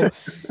something. So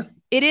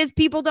it is,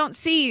 people don't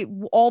see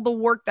all the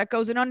work that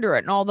goes in under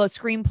it and all the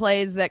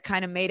screenplays that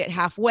kind of made it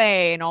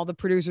halfway and all the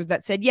producers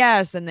that said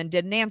yes and then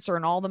didn't answer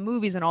and all the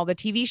movies and all the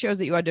TV shows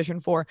that you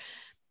audition for.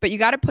 but you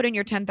got to put in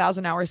your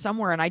 10,000 hours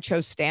somewhere. And I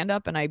chose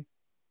stand-up, and I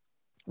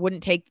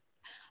wouldn't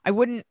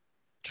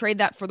trade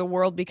that for the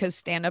world, because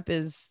stand-up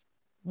is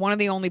one of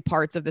the only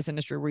parts of this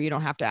industry where you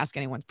don't have to ask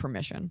anyone's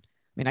permission.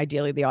 I mean,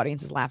 ideally the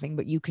audience is laughing,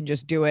 but you can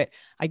just do it.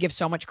 I give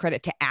so much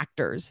credit to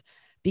actors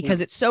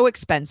because it's so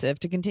expensive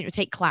to continue to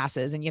take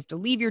classes, and you have to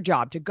leave your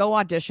job to go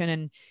audition.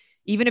 And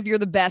even if you're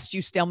the best,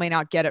 you still may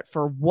not get it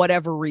for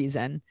whatever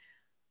reason.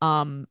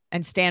 And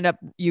stand up,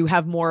 you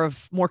have more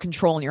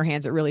control in your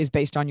hands. It really is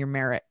based on your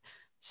merit.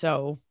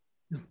 So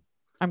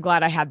I'm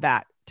glad I had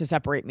that to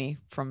separate me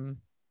from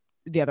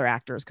the other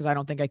actors, because I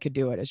don't think I could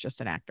do it as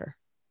just an actor.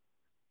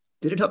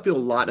 Did it help you a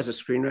lot as a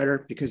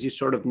screenwriter because you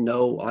sort of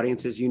know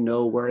audiences, you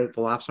know where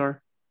the laughs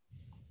are?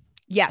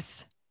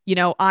 Yes.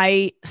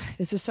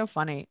 This is so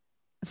funny.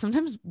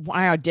 Sometimes when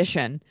I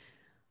audition,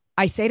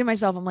 I say to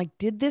myself, I'm like,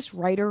 did this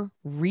writer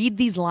read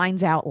these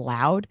lines out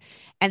loud?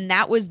 And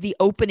that was the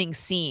opening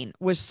scene,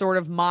 was sort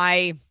of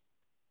my,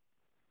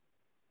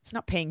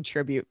 not paying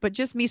tribute, but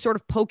just me sort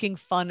of poking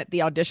fun at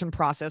the audition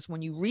process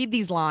when you read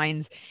these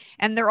lines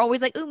and they're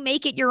always like, oh,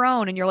 make it your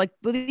own. And you're like,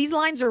 well, these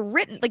lines are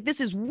written like, this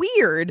is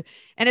weird.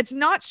 And it's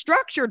not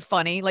structured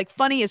funny. Like,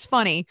 funny is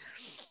funny.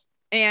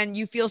 And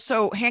you feel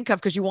so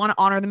handcuffed because you want to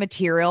honor the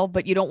material,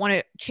 but you don't want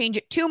to change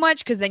it too much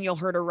because then you'll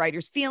hurt a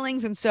writer's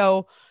feelings. And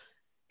so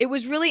it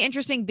was really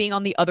interesting being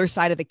on the other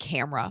side of the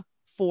camera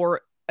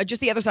for just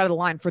the other side of the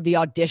line for the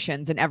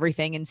auditions and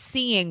everything, and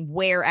seeing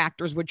where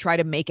actors would try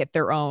to make it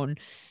their own,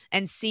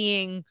 and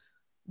seeing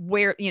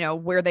where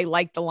they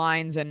liked the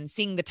lines, and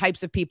seeing the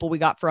types of people we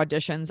got for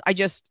auditions.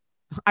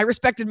 I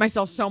respected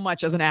myself so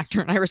much as an actor,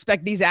 and I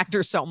respect these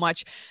actors so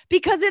much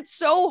because it's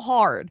so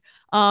hard.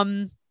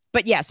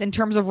 But yes, in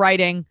terms of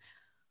writing,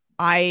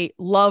 I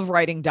love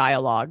writing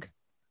dialogue,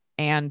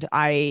 and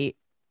I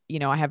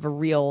have a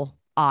real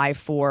eye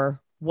for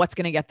what's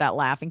going to get that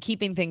laugh and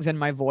keeping things in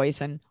my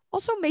voice, and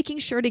also making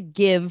sure to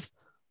give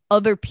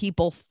other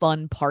people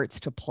fun parts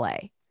to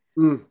play.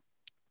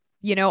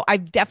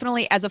 I've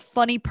definitely, as a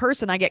funny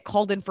person, I get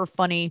called in for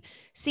funny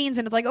scenes,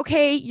 and it's like,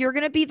 okay, you're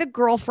going to be the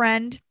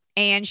girlfriend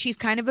and she's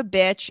kind of a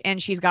bitch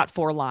and she's got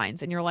 4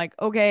 lines. And you're like,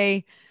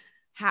 okay,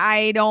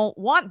 I don't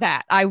want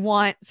that. I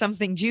want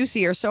something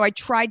juicier. So I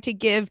tried to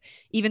give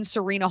even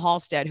Serena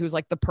Halstead, who's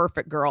like the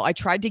perfect girl, I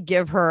tried to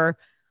give her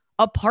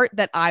a part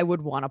that I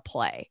would want to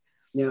play.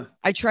 Yeah.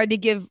 I tried to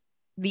give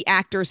the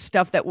actors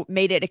stuff that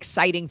made it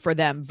exciting for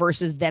them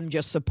versus them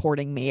just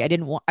supporting me.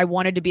 I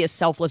wanted to be as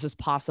selfless as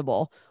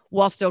possible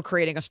while still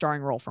creating a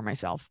starring role for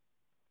myself.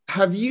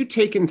 Have you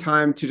taken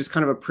time to just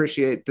kind of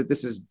appreciate that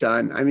this is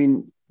done? I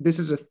mean, this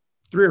is a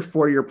 3 or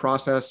 4 year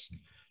process,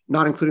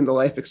 not including the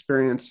life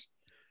experience.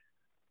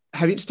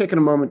 Have you just taken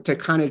a moment to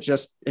kind of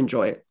just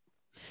enjoy it?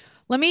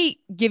 Let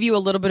me give you a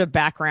little bit of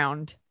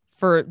background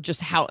for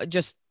just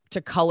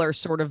to color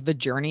sort of the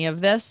journey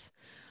of this.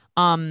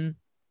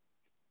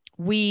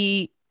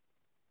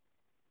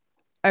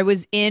 I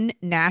was in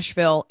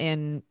Nashville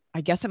in,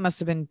 I guess it must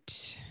have been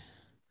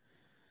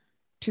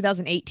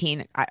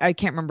 2018. I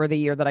can't remember the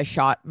year that I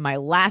shot my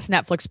last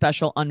Netflix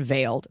special,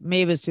 Unveiled.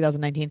 Maybe it was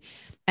 2019.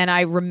 And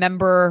I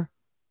remember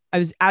I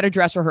was at a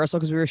dress rehearsal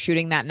because we were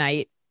shooting that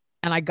night,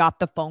 and I got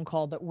the phone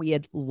call that we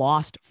had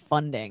lost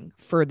funding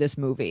for this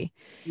movie.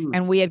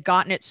 And we had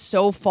gotten it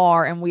so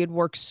far and we had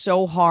worked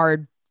so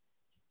hard.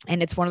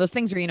 And it's one of those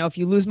things where, if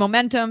you lose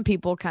momentum,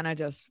 people kind of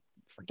just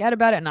forget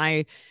about it. And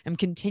I am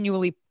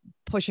continually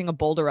pushing a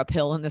boulder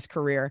uphill in this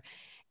career.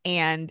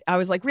 And I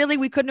was like, really?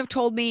 We couldn't have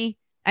told me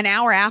an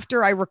hour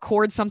after I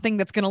record something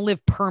that's going to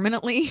live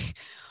permanently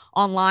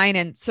online.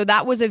 And so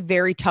that was a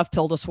very tough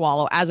pill to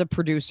swallow as a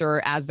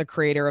producer, as the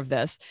creator of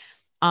this.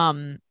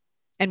 And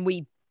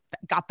we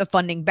got the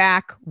funding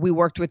back. We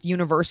worked with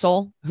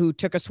Universal, who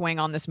took a swing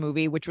on this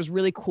movie, which was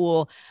really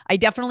cool. I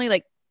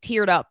definitely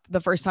teared up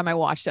the first time I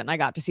watched it, and I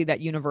got to see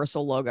that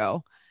Universal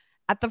logo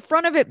at the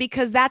front of it,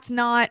 because that's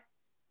not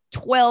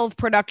 12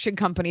 production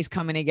companies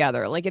coming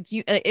together.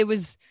 It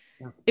was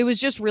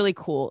just really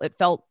cool. It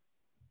felt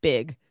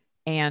big.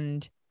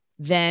 And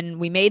then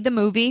we made the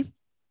movie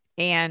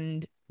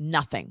and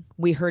nothing.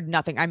 We heard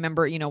nothing. I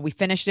remember, we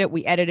finished it,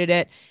 we edited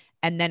it,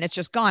 and then it's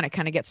just gone. It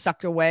kind of gets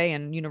sucked away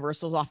and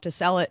Universal's off to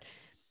sell it.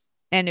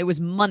 And it was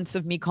months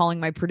of me calling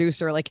my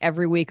producer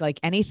every week,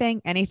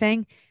 anything.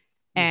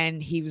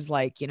 And he was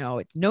like,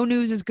 it's no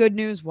news is good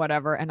news,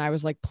 whatever. And I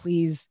was like,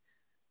 please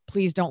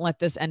don't let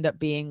this end up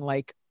being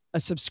a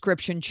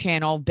subscription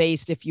channel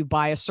based. If you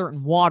buy a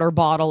certain water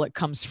bottle, it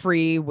comes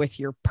free with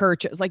your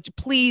purchase.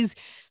 Please,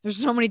 there's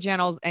so many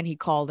channels. And he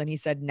called and he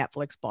said,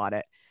 Netflix bought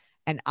it.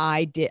 And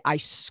I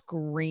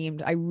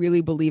screamed. I really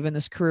believe in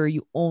this career,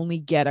 you only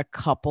get a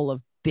couple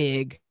of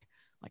big,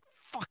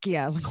 fuck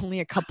yeah,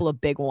 only a couple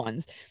of big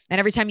ones. And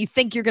every time you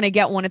think you're going to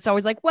get one, it's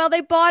always well,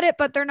 they bought it,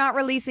 but they're not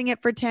releasing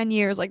it for 10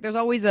 years. There's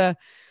always and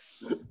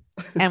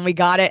we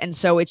got it. And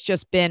so it's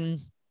just been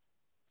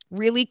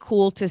really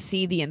cool to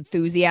see the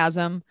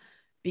enthusiasm,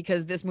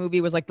 because this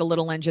movie was the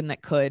little engine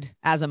that could,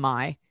 as am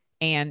I.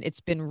 And it's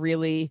been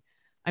really,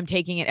 I'm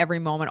taking it every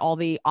moment, all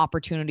the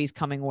opportunities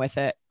coming with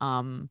it.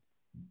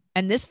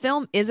 And this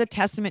film is a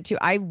testament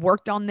to, I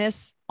worked on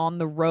this on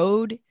the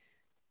road,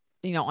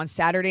 on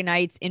Saturday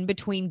nights, in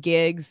between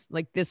gigs.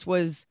 Like, this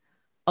was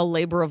a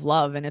labor of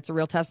love, and it's a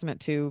real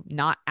testament to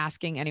not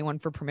asking anyone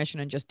for permission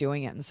and just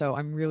doing it. And so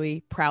I'm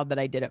really proud that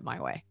I did it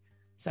my way.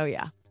 So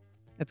yeah,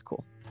 it's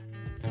cool.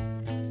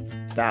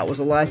 That was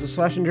Iliza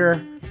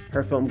Shlesinger.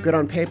 Her film Good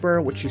on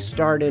Paper, which she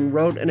starred in,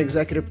 wrote, and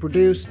executive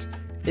produced,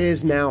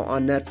 is now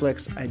on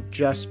Netflix. I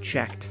just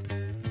checked.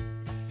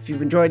 If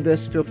you've enjoyed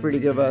this, feel free to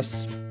give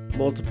us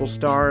multiple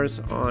stars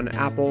on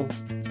Apple.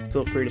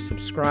 Feel free to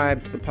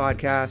subscribe to the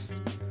podcast.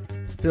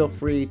 Feel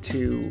free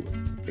to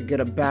get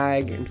a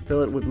bag and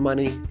fill it with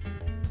money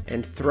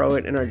and throw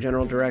it in our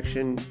general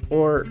direction.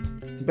 Or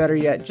better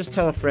yet, just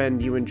tell a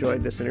friend you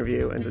enjoyed this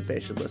interview and that they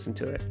should listen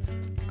to it.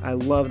 I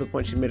love the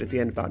point she made at the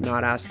end about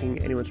not asking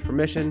anyone's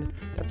permission.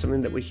 That's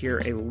something that we hear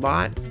a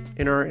lot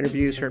in our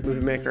interviews here at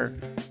Movie Maker,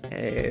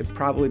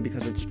 probably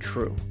because it's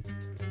true.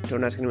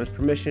 Don't ask anyone's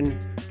permission.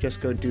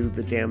 Just go do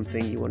the damn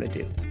thing you want to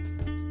do.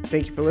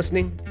 Thank you for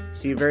listening.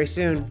 See you very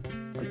soon.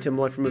 I'm Tim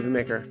Loy from Movie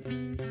Maker.